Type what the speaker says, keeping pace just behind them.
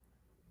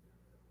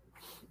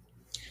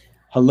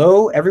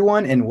Hello,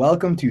 everyone, and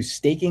welcome to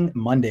Staking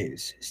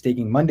Mondays.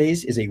 Staking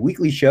Mondays is a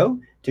weekly show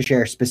to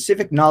share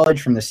specific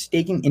knowledge from the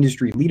staking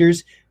industry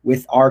leaders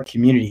with our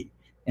community.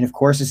 And of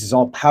course, this is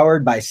all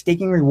powered by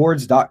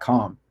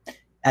stakingrewards.com.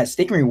 At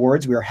Staking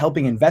Rewards, we are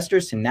helping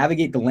investors to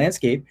navigate the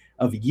landscape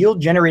of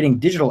yield-generating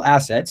digital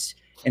assets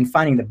and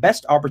finding the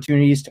best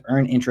opportunities to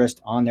earn interest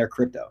on their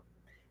crypto.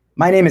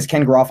 My name is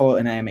Ken Garofalo,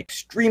 and I am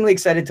extremely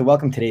excited to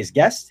welcome today's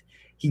guest.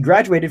 He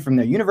graduated from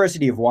the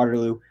University of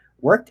Waterloo,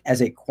 worked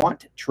as a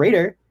quant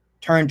trader,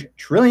 turned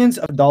trillions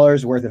of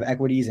dollars worth of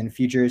equities and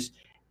futures,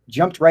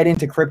 jumped right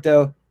into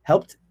crypto,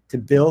 helped to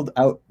build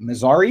out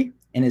Mazari,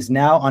 and is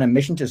now on a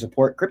mission to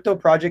support crypto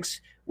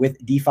projects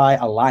with DeFi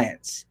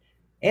Alliance.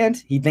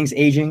 And he thinks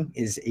aging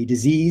is a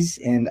disease,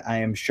 and I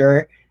am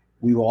sure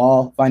we will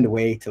all find a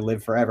way to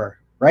live forever,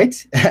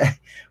 right?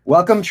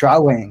 Welcome,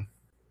 Wang.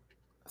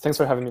 Thanks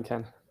for having me,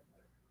 Ken.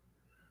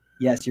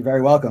 Yes, you're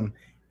very welcome.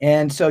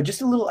 And so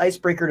just a little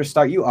icebreaker to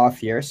start you off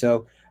here.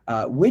 So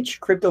which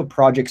crypto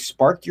project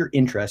sparked your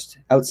interest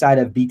outside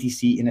of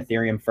BTC and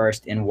Ethereum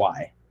first, and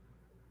why?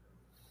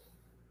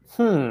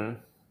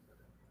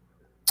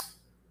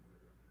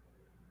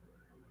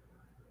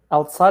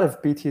 Outside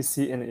of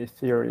BTC and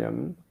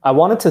Ethereum, I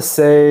wanted to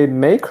say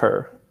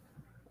Maker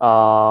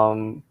back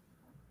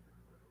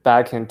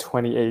in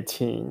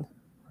 2018.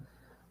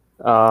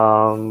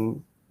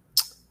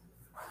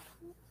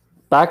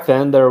 Back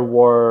then, there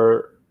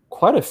were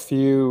quite a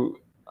few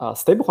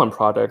stablecoin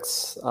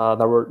projects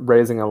that were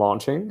raising and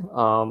launching.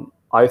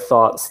 I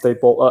thought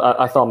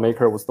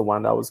Maker was the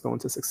one that was going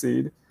to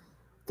succeed.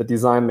 The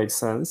design makes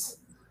sense.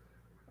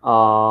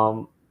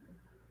 I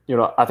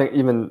think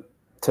even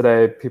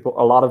today,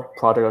 a lot of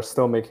projects are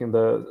still making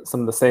some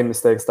of the same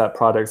mistakes that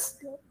projects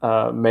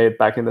made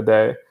back in the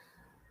day.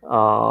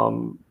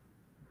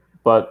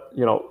 But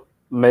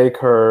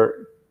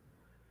Maker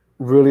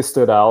really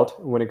stood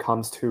out when it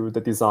comes to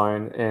the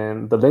design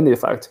and the Lindy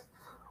effect,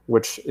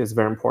 which is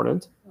very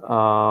important.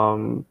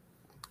 The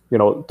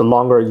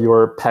longer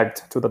you're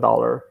pegged to the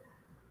dollar,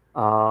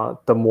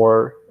 the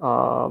more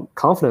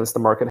confidence the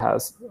market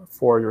has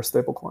for your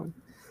stablecoin.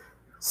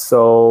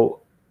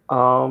 So,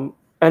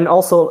 and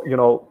also,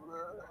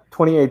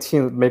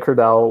 2018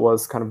 MakerDAO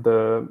was kind of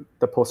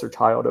the poster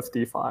child of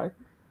DeFi.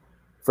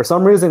 For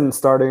some reason,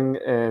 starting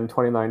in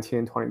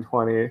 2019,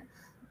 2020,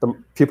 the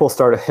people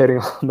started hating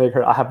on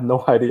Maker. I have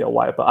no idea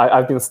why, but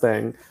I've been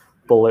staying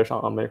bullish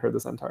on Maker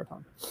this entire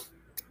time.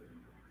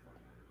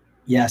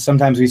 Yeah,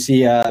 sometimes we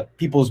see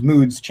people's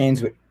moods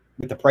change with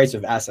the price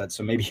of assets,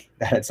 so maybe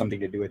that had something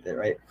to do with it,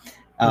 right?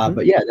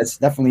 But yeah, that's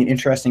definitely an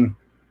interesting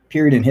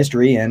period in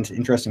history and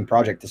interesting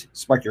project to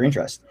spark your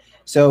interest.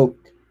 So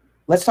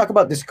let's talk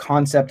about this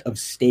concept of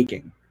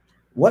staking.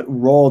 What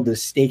role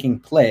does staking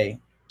play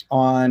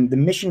on the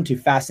mission to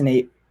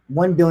fascinate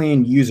 1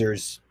 billion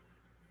users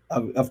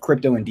of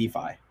crypto and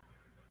DeFi?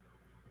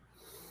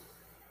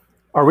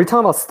 Are we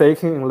talking about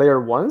staking in layer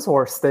ones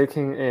or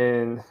staking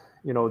in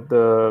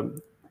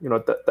the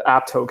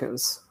app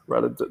tokens,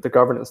 rather the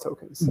governance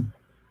tokens?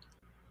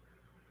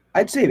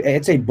 I'd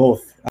say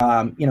both.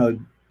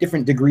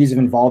 Different degrees of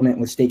involvement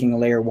with staking a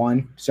layer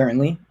one,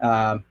 certainly,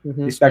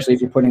 especially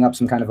if you're putting up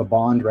some kind of a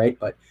bond, right?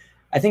 But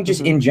I think just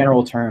in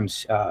general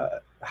terms,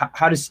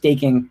 how does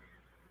staking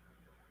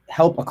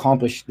help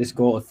accomplish this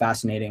goal of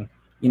fascinating,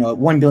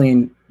 1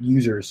 billion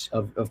users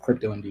of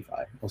crypto and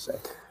DeFi, we'll say?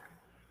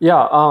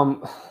 Yeah,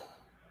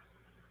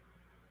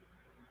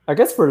 I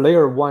guess for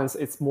layer ones,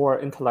 it's more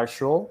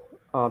intellectual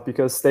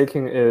because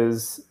staking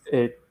is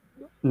a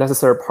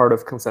necessary part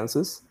of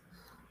consensus.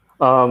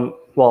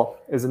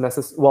 Is it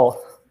necessary?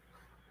 Well,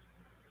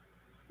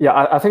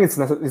 yeah, I think it's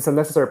a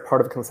necessary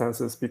part of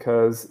consensus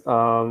because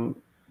the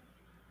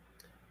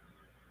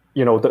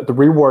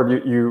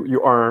reward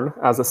you earn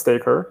as a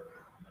staker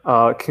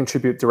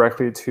contribute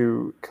directly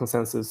to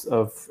consensus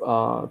of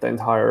the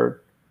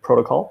entire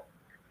protocol.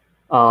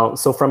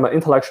 So from an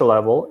intellectual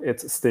level,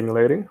 it's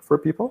stimulating for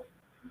people.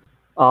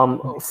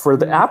 For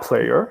the app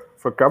layer,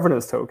 for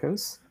governance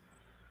tokens,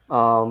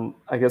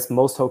 I guess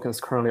most tokens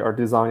currently are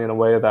designed in a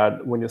way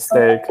that when you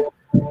stake,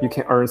 you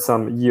can earn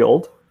some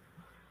yield,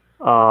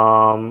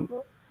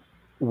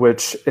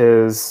 which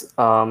is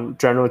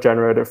generally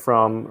generated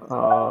from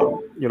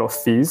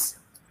fees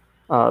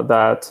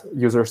that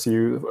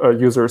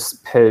users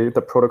pay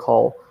the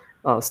protocol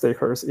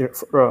stakers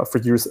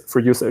for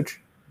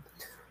usage.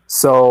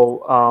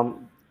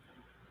 So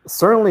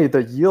certainly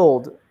the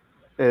yield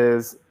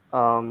is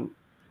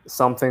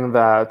something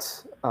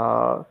that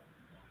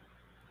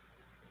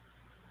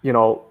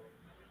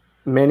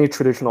many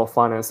traditional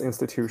finance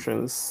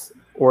institutions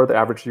or the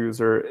average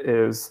user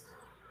is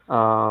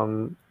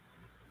very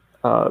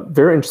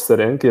interested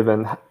in,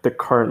 given the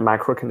current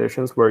macro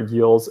conditions where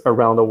yields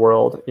around the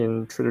world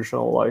in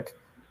traditional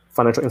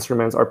financial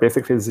instruments are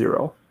basically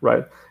zero,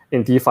 right?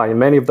 In DeFi, in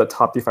many of the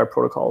top DeFi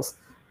protocols,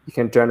 you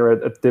can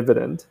generate a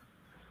dividend,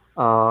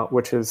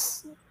 which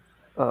is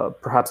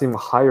perhaps even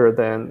higher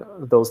than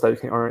those that you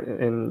can earn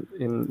in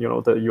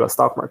the U.S.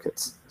 stock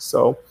markets.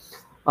 So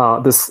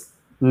this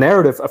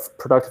narrative of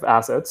productive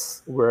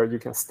assets where you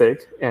can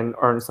stake and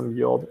earn some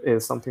yield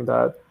is something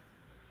that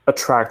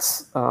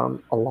attracts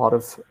a lot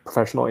of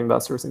professional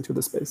investors into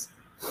the space.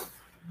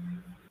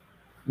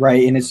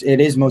 Right, and it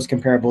is most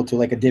comparable to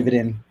like a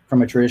dividend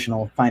from a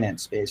traditional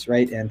finance space,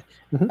 right? And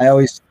I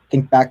always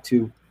think back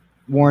to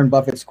Warren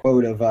Buffett's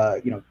quote of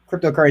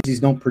cryptocurrencies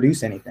don't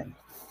produce anything.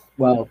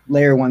 Well,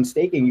 layer one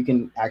staking, you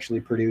can actually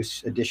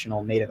produce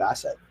additional native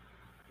asset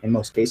in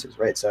most cases,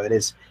 right? So it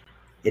is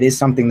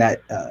something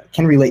that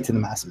can relate to the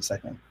masses, I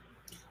think.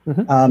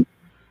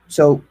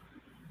 So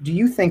do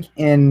you think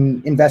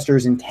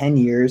investors in 10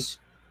 years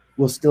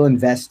will still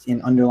invest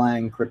in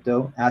underlying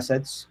crypto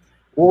assets,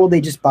 or will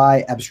they just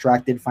buy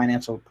abstracted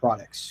financial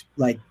products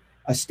like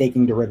a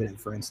staking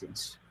derivative, for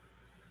instance?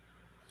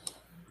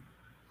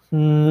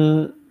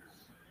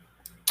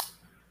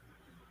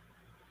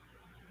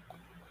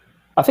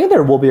 I think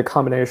there will be a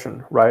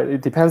combination, right?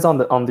 It depends on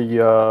the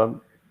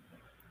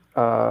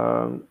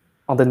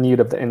need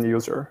of the end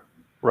user,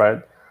 right?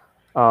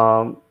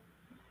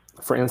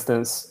 For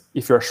instance,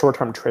 if you're a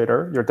short-term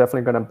trader, you're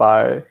definitely going to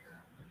buy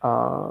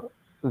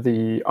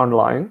the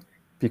underlying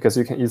because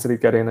you can easily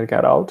get in and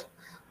get out.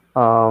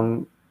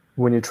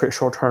 When you trade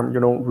short-term, you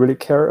don't really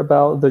care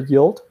about the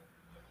yield.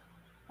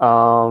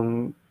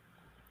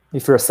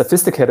 If you're a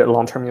sophisticated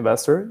long-term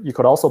investor, you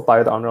could also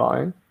buy the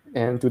underlying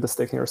and do the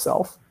staking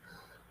yourself.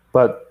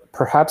 But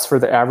perhaps for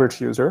the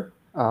average user,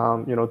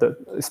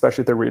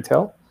 especially the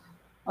retail,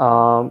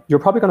 you're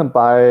probably going to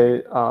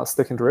buy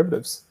staking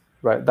derivatives,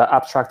 right? That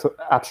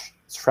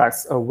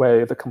abstracts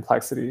away the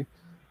complexity,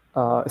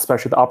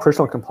 especially the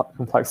operational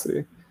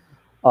complexity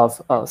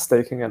of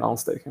staking and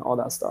unstaking, all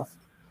that stuff.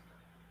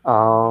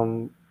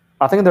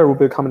 I think there will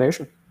be a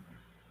combination.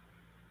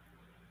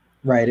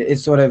 Right.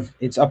 It's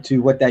up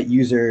to what that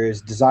user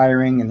is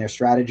desiring and their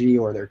strategy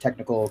or their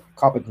technical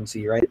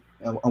competency, right?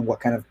 On what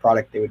kind of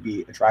product they would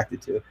be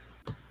attracted to.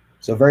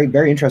 So very,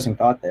 very interesting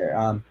thought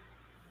there.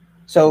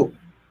 So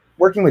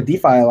working with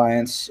DeFi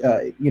Alliance,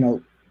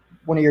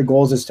 one of your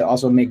goals is to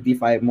also make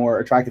DeFi more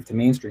attractive to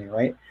mainstream,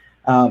 right?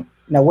 Now,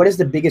 what is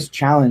the biggest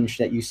challenge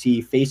that you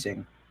see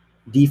facing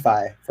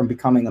DeFi from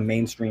becoming a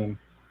mainstream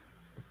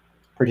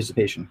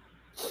participation?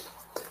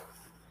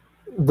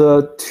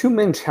 The two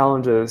main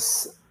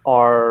challenges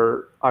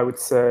are, I would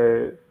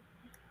say,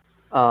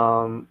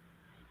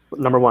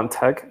 number one,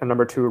 tech, and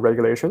number two,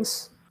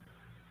 regulations.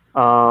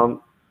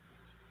 One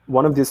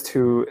of these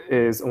two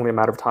is only a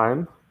matter of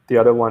time. The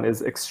other one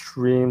is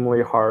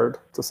extremely hard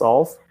to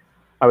solve.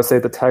 I would say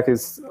the tech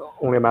is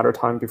only a matter of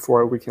time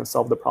before we can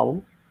solve the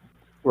problem,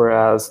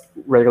 whereas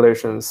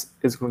regulations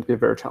is going to be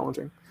very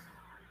challenging.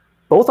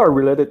 Both are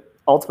related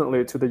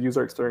ultimately to the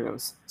user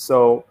experience.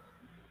 So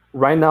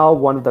right now,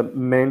 one of the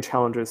main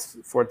challenges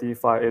for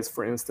DeFi is,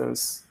 for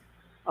instance,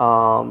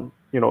 on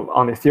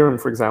Ethereum,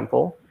 for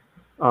example,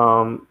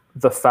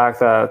 the fact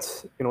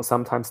that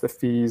sometimes the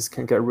fees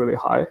can get really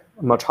high,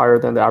 much higher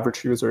than the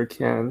average user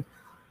can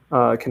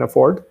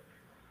afford.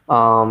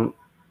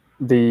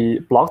 The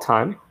block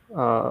time,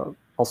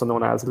 also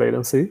known as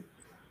latency,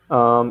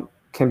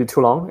 can be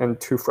too long and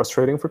too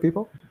frustrating for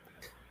people.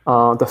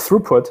 The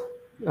throughput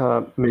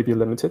may be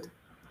limited.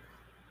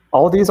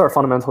 All these are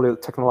fundamentally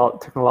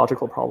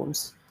technological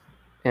problems,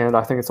 and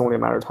I think it's only a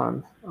matter of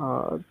time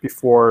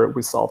before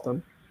we solve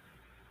them.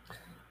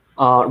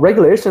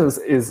 Regulations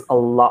is a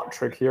lot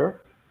trickier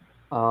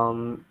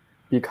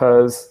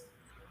because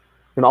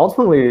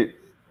ultimately,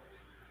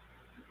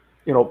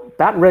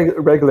 bad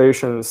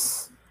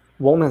regulations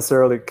won't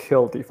necessarily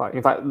kill DeFi.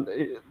 In fact,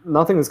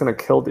 nothing is going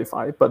to kill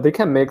DeFi, but they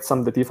can make some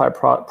of the DeFi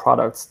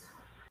products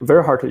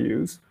very hard to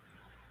use.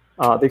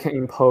 They can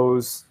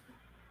impose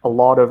a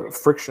lot of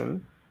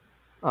friction.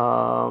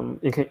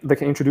 They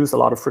can introduce a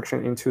lot of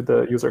friction into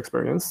the user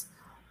experience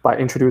by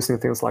introducing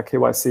things like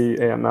KYC,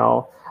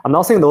 AML. I'm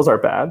not saying those are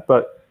bad,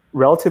 but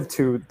relative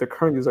to the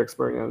current user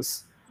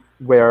experience,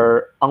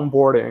 where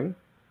onboarding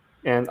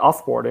and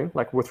offboarding,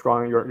 like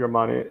withdrawing your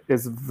money,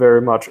 is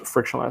very much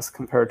frictionless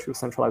compared to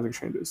centralized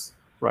exchanges,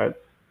 right?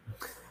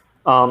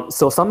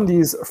 So some of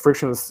these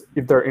frictions,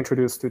 if they're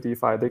introduced to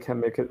DeFi, they can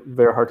make it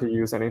very hard to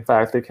use. And in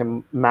fact, they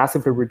can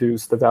massively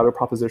reduce the value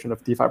proposition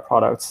of DeFi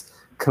products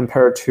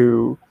compared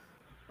to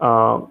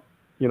their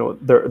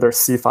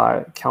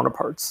CeFi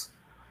counterparts.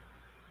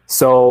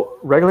 So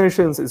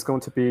regulations is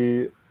going to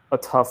be a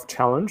tough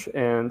challenge,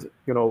 and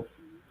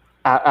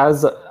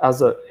as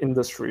an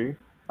industry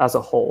as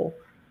a whole,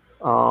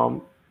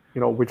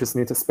 we just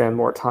need to spend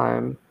more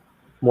time,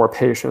 more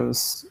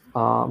patience,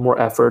 more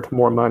effort,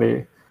 more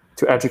money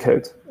to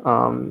educate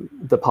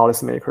the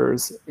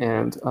policymakers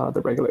and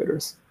the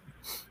regulators.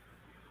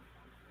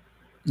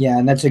 Yeah,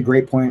 and that's a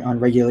great point on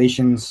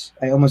regulations.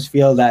 I almost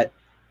feel that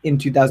in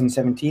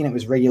 2017, it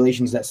was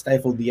regulations that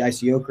stifled the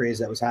ICO craze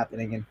that was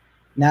happening. And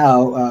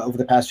now, over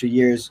the past few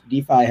years,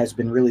 DeFi has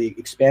been really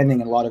expanding,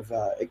 and a lot of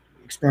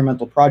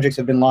experimental projects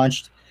have been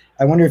launched.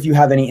 I wonder if you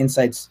have any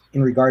insights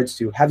in regards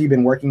to, have you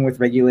been working with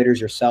regulators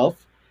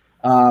yourself?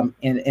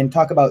 And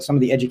talk about some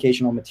of the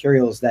educational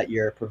materials that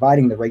you're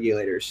providing the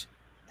regulators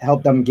to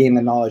help them gain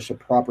the knowledge to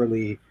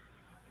properly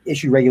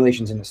issue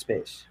regulations in the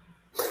space?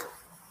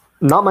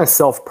 Not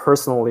myself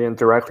personally and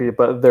directly,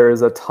 but there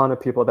is a ton of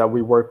people that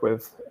we work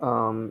with,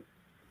 that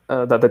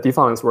the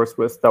DeFi works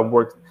with,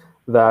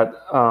 that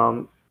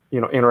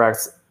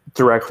interacts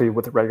directly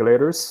with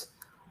regulators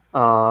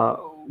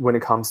when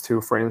it comes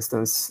to, for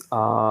instance,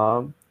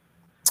 some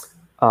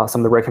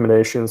of the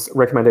recommendations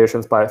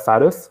by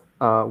FATF,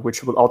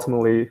 which would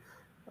ultimately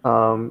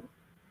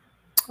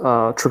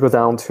trickle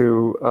down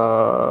to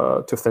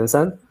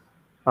FinCEN,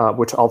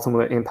 which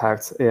ultimately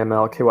impacts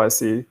AML,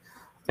 KYC,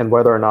 and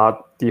whether or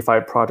not DeFi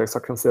projects are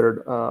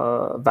considered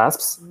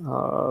VASPs,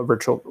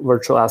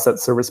 virtual asset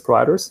service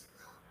providers.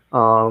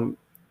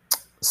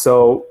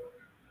 So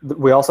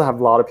we also have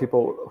a lot of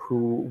people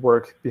who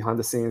work behind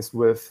the scenes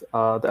with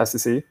the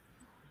SEC.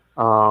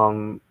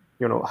 How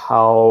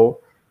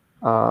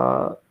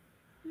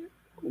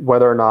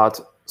whether or not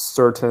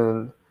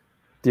certain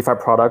DeFi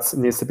products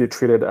needs to be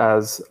treated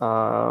as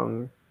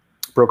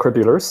broker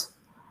dealers,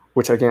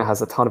 which again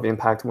has a ton of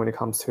impact when it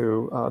comes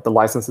to the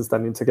licenses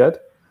that need to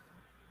get,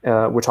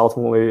 which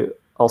ultimately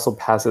also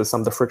passes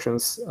some of the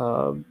frictions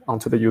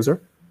onto the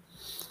user.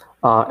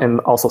 And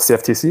also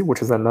CFTC,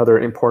 which is another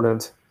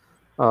important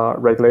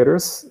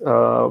regulators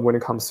when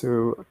it comes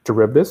to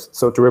derivatives.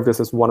 So derivatives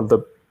is one of the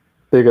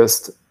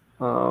biggest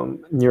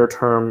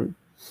near-term,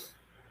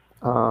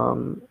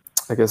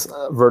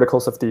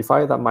 verticals of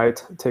DeFi that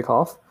might take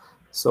off.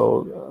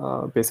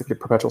 So basically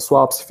perpetual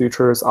swaps,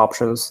 futures,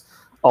 options,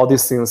 all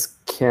these things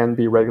can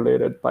be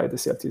regulated by the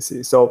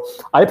CFTC. So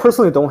I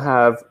personally don't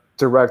have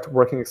direct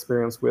working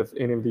experience with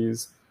any of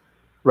these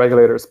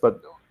regulators,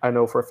 but I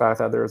know for a fact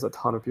that there's a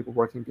ton of people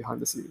working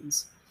behind the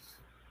scenes.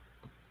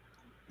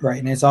 Right,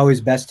 and it's always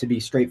best to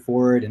be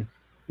straightforward and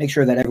make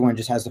sure that everyone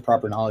just has the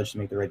proper knowledge to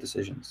make the right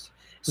decisions.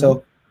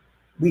 So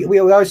we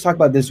always talk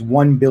about this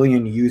 1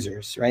 billion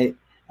users, right?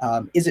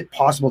 Is it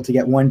possible to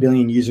get 1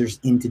 billion users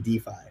into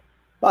DeFi?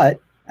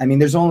 But I mean,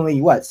 there's only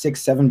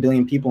 6-7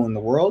 billion people in the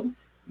world.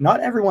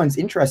 Not everyone's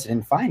interested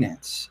in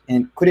finance.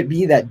 And could it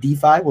be that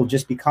DeFi will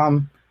just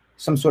become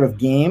some sort of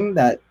game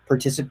that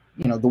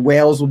the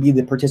whales will be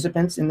the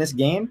participants in this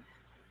game,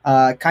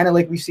 kind of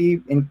like we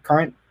see in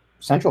current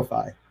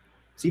CeFi?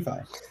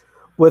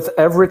 With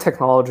every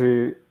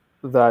technology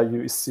that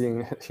you see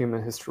in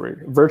human history,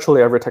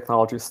 virtually every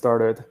technology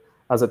started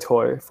as a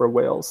toy for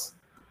whales.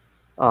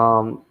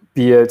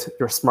 Be it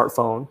your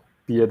smartphone,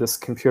 be it this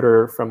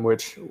computer from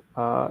which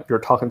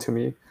you're talking to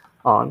me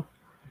on,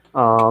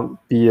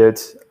 be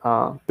it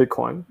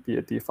Bitcoin, be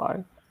it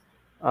DeFi.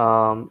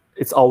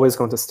 It's always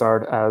going to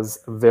start as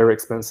a very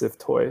expensive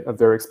toy, a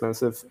very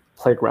expensive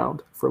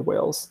playground for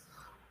whales.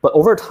 But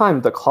over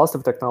time, the cost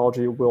of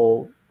technology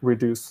will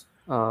reduce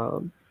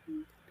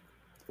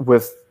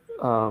with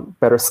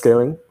better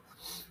scaling,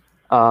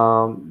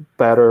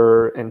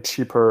 better and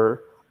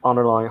cheaper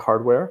underlying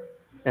hardware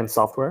and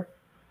software,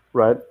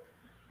 right?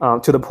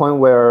 To the point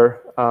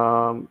where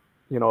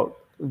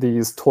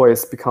these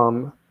toys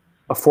become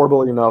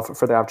affordable enough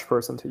for the average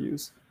person to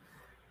use.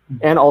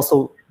 And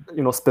also,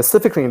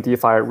 specifically in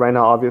DeFi right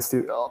now,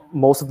 obviously,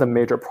 most of the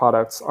major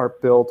products are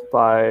built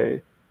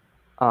by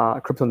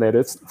crypto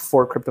natives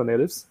for crypto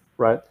natives,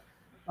 right?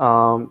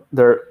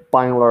 They're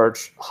by and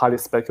large highly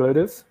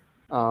speculative,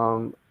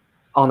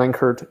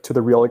 unanchored to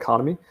the real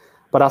economy.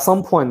 But at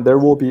some point, there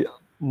will be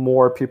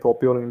more people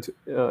building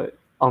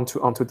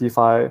onto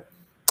DeFi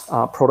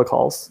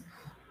protocols,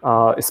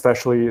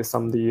 especially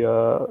some of the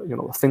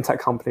fintech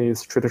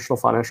companies, traditional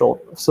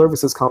financial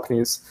services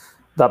companies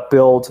that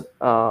build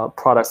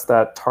products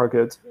that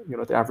target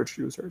the average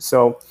user.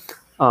 So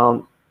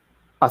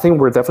I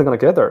think we're definitely going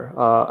to get there.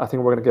 I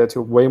think we're going to get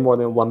to way more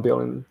than 1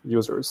 billion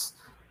users,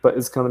 but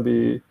it's going to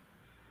be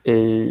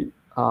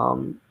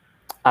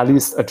at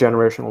least a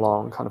generation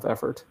long kind of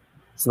effort.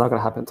 It's not going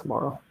to happen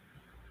tomorrow.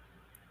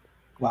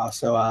 Wow.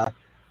 So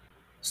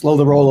slow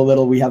the roll a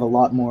little. We have a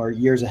lot more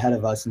years ahead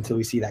of us until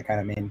we see that kind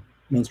of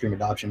mainstream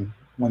adoption.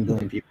 1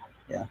 billion people.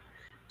 Yeah.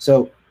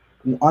 So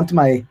on to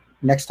my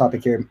next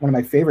topic here. One of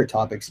my favorite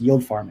topics,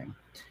 yield farming.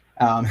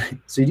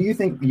 So do you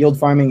think yield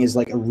farming is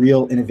like a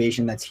real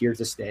innovation that's here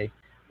to stay?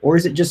 Or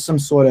is it just some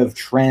sort of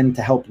trend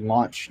to help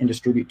launch and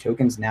distribute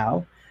tokens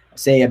now,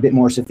 say a bit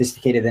more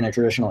sophisticated than a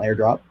traditional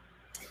airdrop?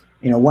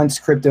 Once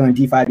crypto and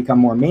DeFi become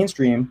more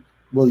mainstream,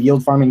 will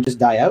yield farming just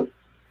die out?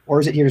 Or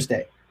is it here to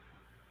stay?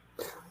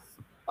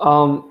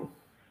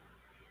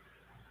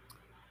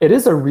 It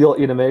is a real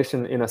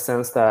innovation in a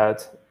sense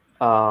that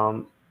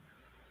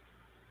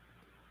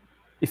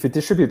if you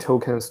distribute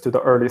tokens to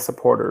the early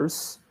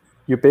supporters,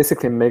 you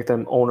basically make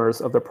them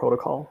owners of the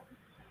protocol,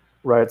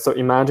 right? So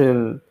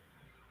imagine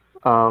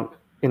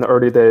in the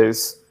early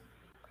days,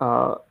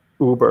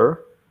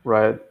 Uber,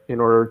 right, in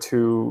order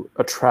to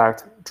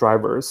attract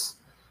drivers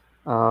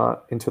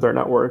into their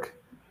network,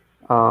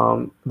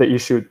 they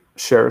issued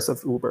shares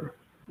of Uber.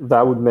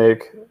 That would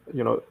make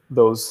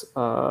those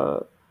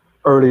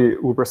early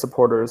Uber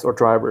supporters or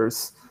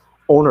drivers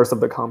owners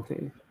of the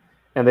company,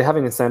 and they have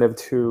an incentive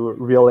to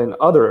reel in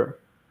other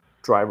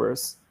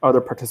drivers, other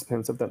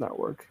participants of the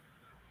network,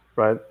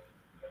 right?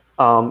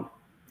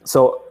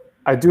 So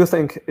I do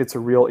think it's a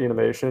real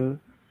innovation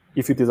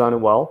if you design it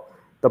well.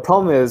 The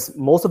problem is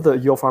most of the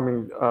yield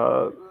farming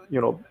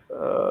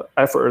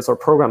efforts or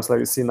programs that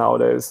you see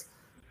nowadays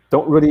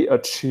don't really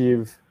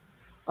achieve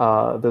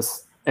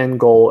this end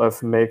goal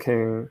of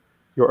making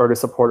your early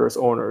supporters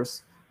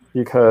owners,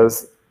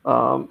 because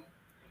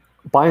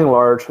by and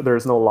large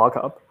there's no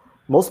lockup.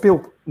 Most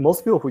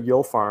people who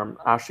yield farm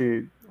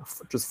actually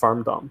just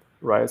farm dump,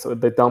 right? So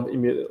they dump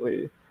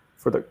immediately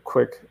for the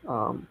quick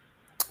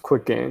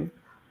gain,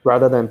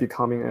 rather than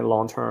becoming a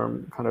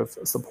long-term kind of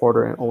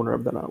supporter and owner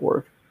of the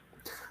network.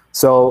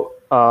 So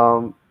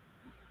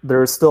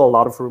there's still a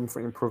lot of room for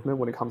improvement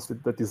when it comes to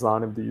the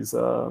design of these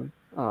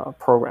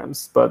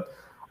programs, but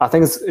I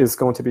think it's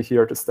going to be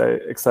here to stay.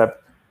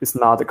 Except it's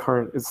not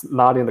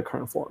in the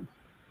current form.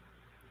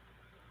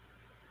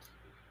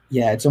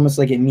 Yeah, it's almost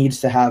like it needs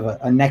to have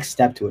a next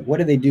step to it. What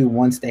do they do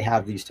once they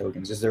have these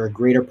tokens? Is there a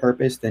greater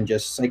purpose than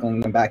just cycling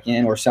them back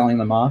in or selling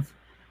them off?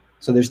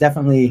 So there's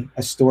definitely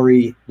a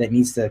story that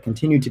needs to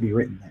continue to be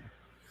written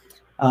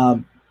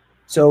there.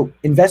 So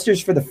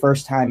investors for the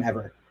first time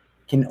ever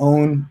can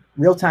own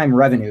real-time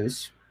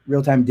revenues,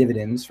 real-time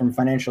dividends from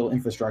financial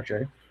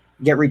infrastructure,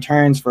 get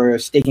returns for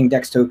staking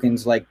DEX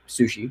tokens like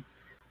sushi.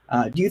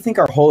 Do you think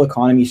our whole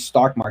economy,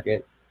 stock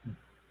market,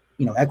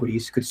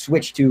 equities could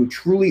switch to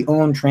truly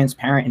own,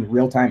 transparent, and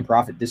real-time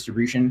profit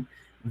distribution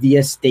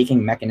via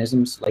staking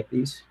mechanisms like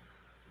these?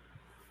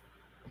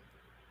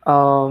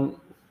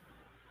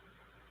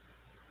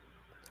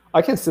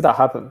 I can see that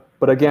happen,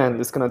 but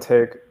again, it's going to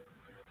take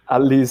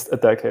at least a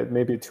decade,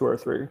 maybe 2 or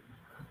 3.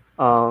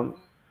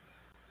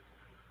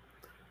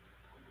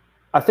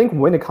 I think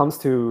when it comes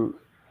to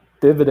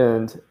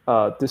dividend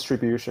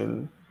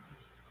distribution,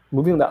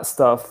 moving that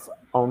stuff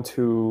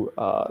onto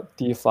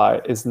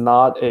DeFi is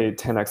not a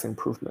 10x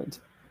improvement.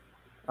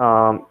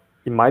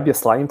 It might be a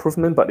slight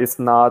improvement, but it's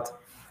not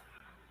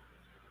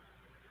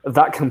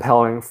that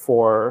compelling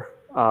for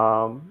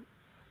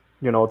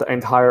the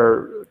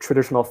entire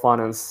traditional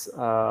finance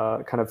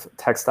kind of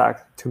tech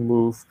stack to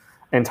move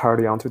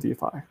entirely onto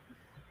DeFi.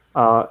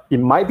 It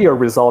might be a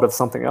result of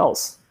something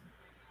else,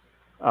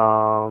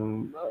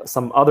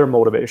 some other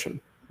motivation,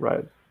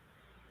 right?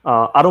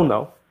 I don't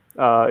know.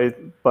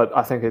 But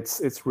I think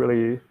it's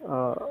really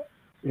a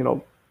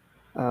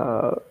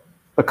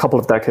couple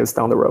of decades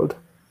down the road.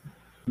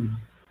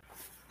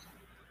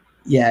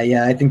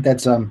 Yeah, I think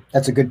that's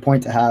a good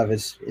point to have.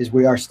 Is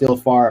we are still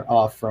far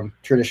off from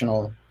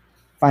traditional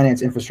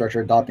finance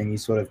infrastructure adopting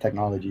these sort of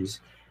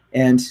technologies.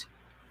 And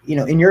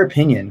in your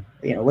opinion,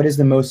 what is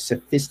the most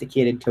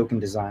sophisticated token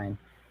design,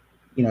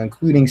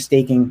 including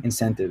staking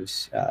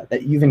incentives,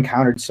 that you've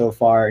encountered so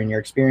far in your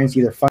experience,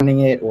 either funding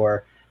it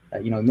or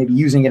maybe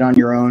using it on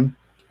your own?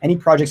 Any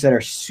projects that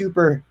are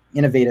super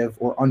innovative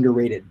or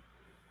underrated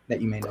that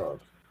you may know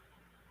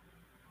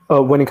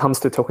of? When it comes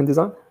to token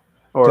design?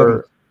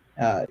 Or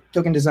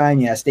token design,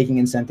 yeah, staking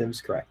incentives,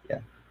 correct,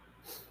 yeah.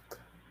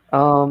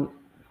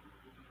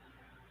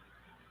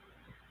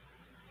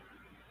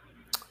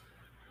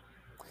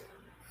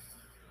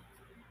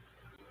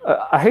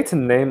 I hate to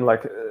name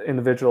like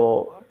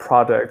individual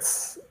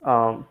projects,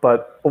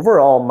 but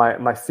overall,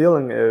 my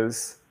feeling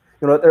is,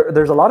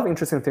 there's a lot of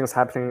interesting things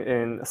happening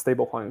in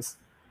stablecoins,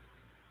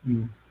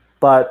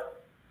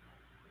 but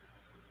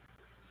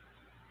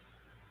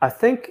I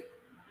think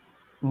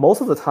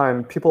most of the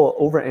time people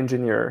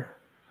over-engineer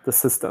the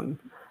system.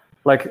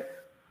 Like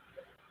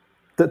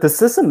the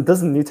system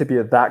doesn't need to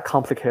be that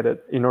complicated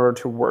in order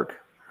to work.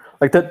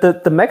 Like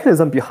the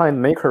mechanism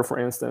behind Maker, for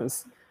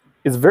instance,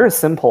 is very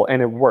simple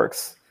and it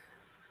works.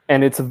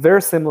 And it's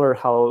very similar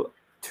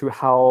to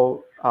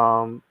how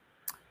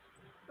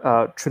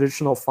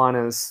traditional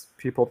finance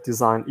people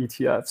design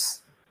ETFs,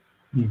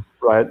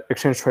 right?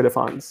 Exchange traded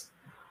funds,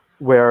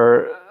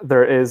 where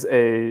there is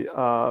a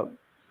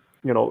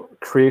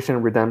creation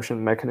and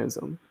redemption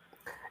mechanism.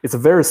 It's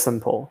very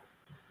simple,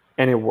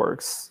 and it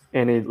works,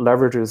 and it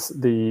leverages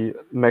the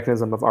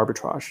mechanism of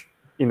arbitrage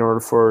in order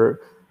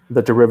for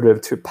the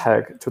derivative to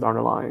peg to the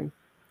underlying.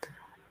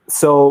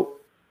 So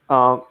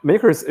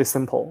Maker is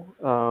simple.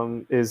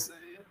 It's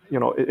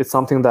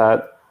something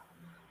that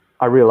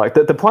I really like.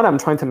 The point I'm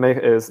trying to make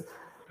is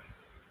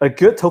a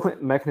good token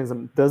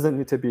mechanism doesn't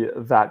need to be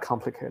that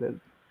complicated.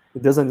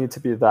 It doesn't need to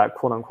be that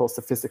quote unquote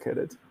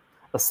sophisticated.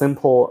 A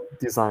simple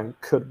design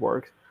could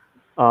work.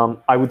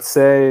 I would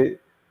say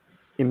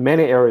in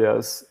many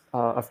areas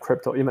of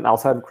crypto, even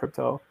outside of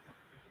crypto,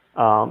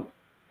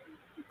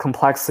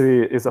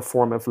 complexity is a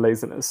form of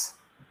laziness.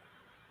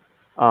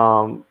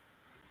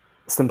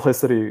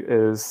 Simplicity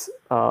is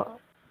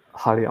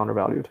highly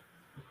undervalued.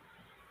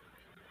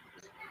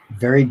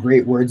 Very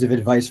great words of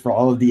advice for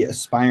all of the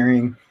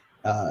aspiring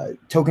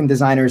token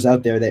designers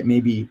out there that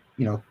may be,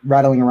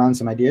 rattling around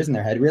some ideas in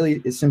their head.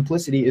 Really,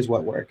 simplicity is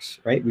what works,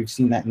 right? We've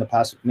seen that in the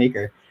past with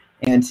Maker,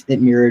 and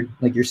it mirrored,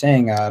 like you're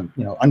saying,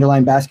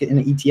 underlying basket in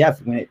an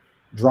ETF. When it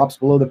drops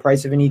below the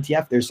price of an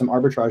ETF, there's some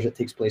arbitrage that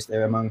takes place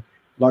there among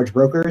large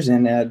brokers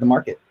and the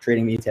market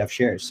trading the ETF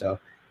shares. So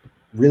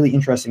really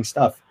interesting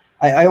stuff.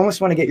 I almost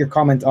want to get your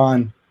comment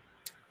on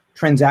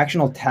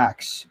transactional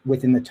tax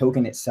within the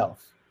token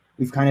itself.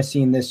 We've kind of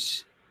seen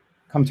this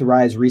come to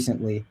rise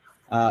recently.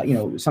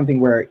 Something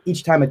where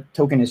each time a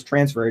token is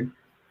transferred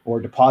or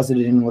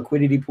deposited in a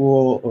liquidity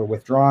pool or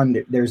withdrawn,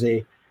 there's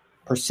a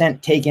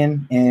percent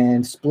taken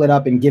and split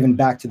up and given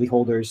back to the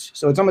holders.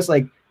 So it's almost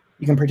like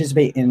you can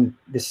participate in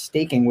the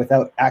staking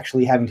without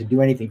actually having to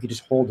do anything. You could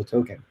just hold the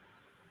token.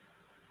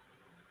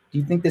 Do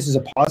you think this is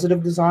a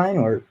positive design,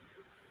 or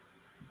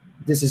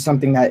this is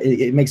something that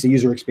it makes the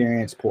user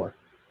experience poor?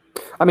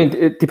 I mean,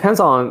 it depends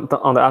on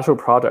the actual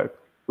project.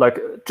 Like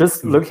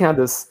just looking at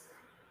this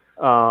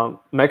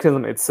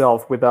mechanism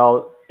itself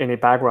without any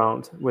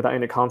background, without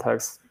any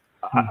context,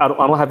 I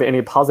don't have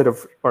any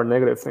positive or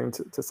negative thing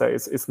to say.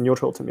 It's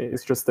neutral to me.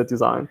 It's just the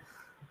design.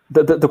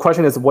 The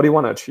question is, what do you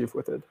want to achieve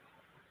with it?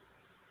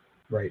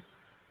 Right.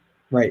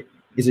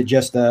 Is it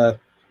just a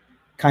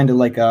kind of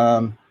like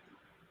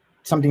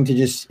something to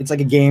just, it's like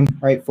a game,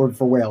 right, for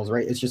whales,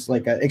 right? It's just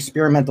like an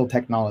experimental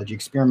technology,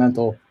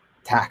 experimental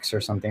tax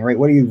or something, right?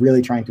 What are you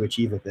really trying to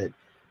achieve with it?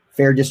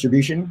 Fair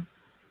distribution?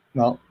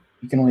 Well,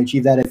 you can only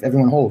achieve that if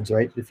everyone holds,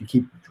 right? If you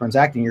keep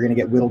transacting, you're going to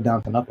get whittled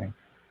down to nothing.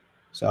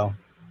 So,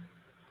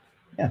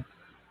 yeah.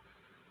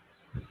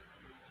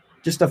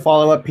 Just to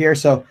follow up here.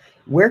 So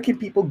where can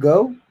people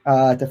go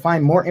to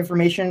find more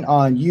information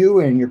on you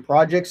and your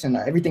projects and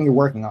everything you're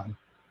working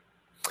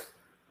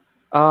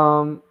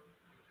on?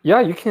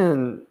 Yeah, you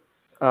can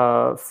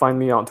find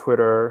me on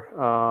Twitter.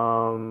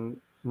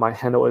 My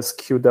handle is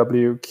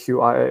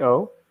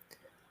QWQIAO.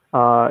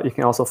 You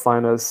can also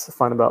find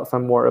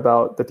more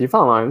about the DeFi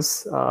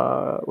Alliance,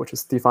 which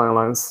is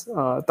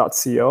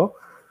defialliance.co.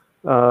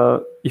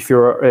 If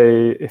you're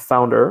a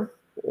founder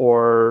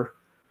or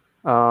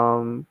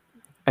an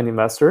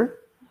investor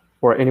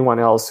or anyone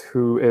else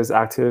who is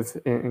active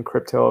in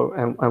crypto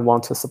and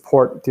want to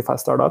support DeFi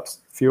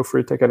startups, feel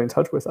free to get in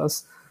touch with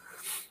us.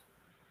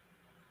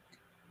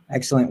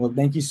 Excellent. Well,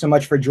 thank you so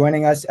much for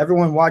joining us.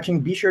 Everyone watching,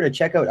 be sure to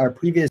check out our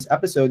previous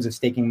episodes of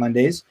Staking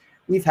Mondays.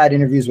 We've had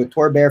interviews with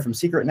Tor Bear from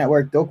Secret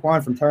Network, Do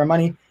Kwon from Terra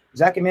Money,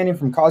 Zach Emmanuel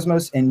from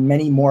Cosmos, and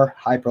many more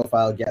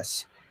high-profile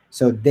guests.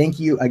 So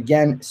thank you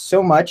again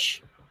so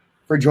much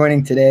for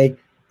joining today.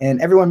 And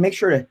everyone, make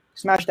sure to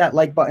smash that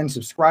like button,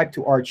 subscribe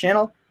to our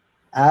channel.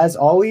 As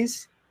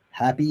always,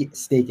 happy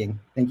staking.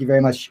 Thank you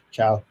very much,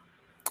 Qiao.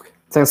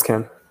 Thanks,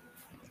 Ken.